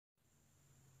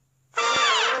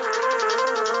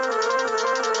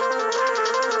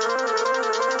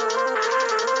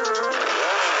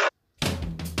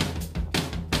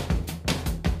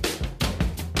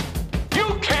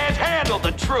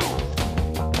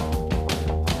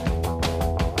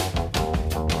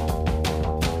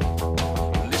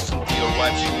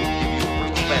lives will give you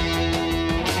perspective.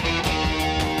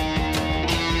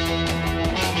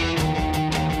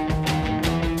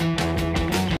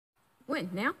 When?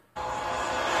 Now?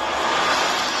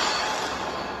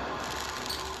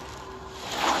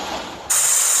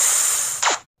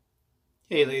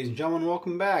 Hey ladies and gentlemen,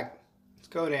 welcome back. It's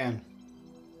Godan.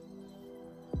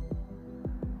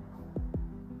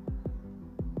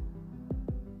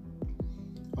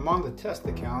 I'm on the test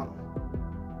account.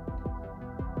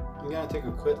 I'm gonna take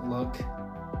a quick look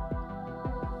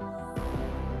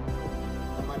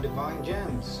at my divine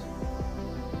gems.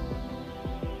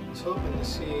 I was hoping to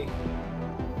see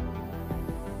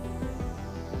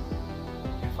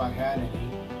if I had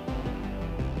any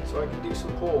so I could do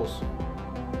some pulls.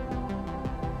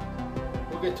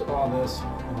 We'll get to all this in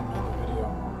another video.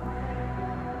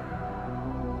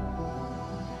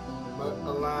 But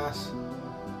alas,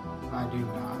 I do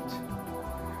not.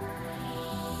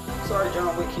 Sorry,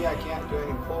 John Wiki, I can't do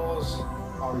any pulls.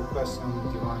 I'll request some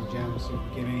divine gems if we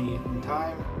get any in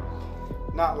time.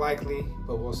 Not likely,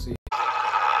 but we'll see.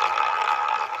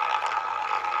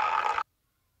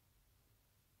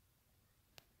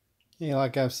 Yeah,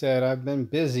 like I've said, I've been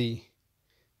busy.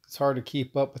 It's hard to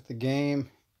keep up with the game.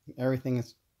 Everything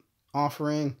is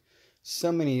offering.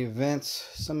 So many events,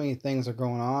 so many things are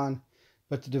going on.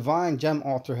 But the Divine Gem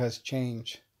Altar has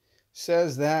changed.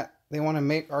 Says that they want to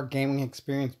make our gaming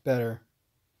experience better.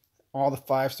 All the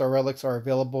 5-star relics are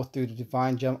available through the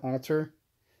Divine Gem Altar.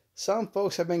 Some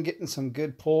folks have been getting some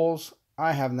good pulls.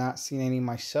 I have not seen any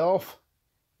myself,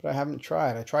 but I haven't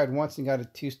tried. I tried once and got a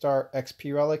 2-star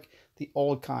XP relic, the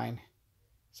old kind.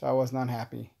 So I was not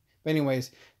happy. But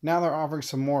anyways, now they're offering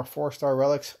some more 4-star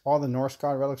relics. All the Norse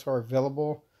God relics are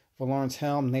available. Valoran's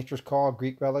Helm, Nature's Call,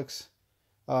 Greek relics.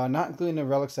 Not including the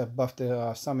relics that buff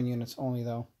the summon units only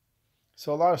though.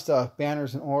 So a lot of stuff,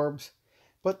 banners and orbs.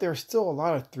 But there's still a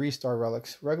lot of 3-star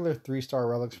relics, regular 3-star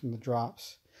relics from the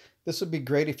drops. This would be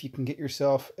great if you can get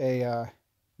yourself a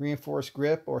reinforced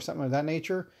grip or something of that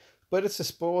nature. But it's the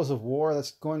Spoils of War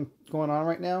that's going on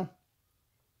right now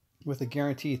with a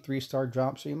guaranteed 3-star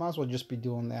drop, so you might as well just be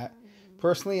doing that.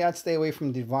 Personally, I'd stay away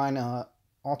from Divine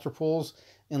Altar pulls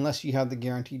unless you have the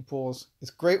guaranteed pulls. It's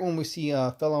great when we see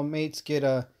fellow mates get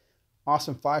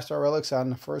awesome 5-star relics out in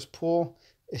the first pull.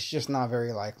 It's just not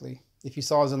very likely. If you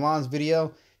saw Zalan's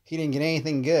video, he didn't get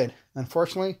anything good.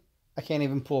 Unfortunately, I can't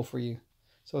even pull for you.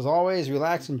 So as always,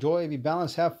 relax, enjoy, be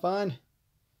balanced, have fun,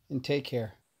 and take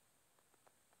care.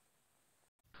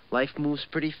 Life moves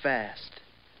pretty fast.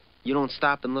 You don't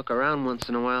stop and look around once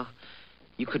in a while,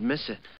 you could miss it.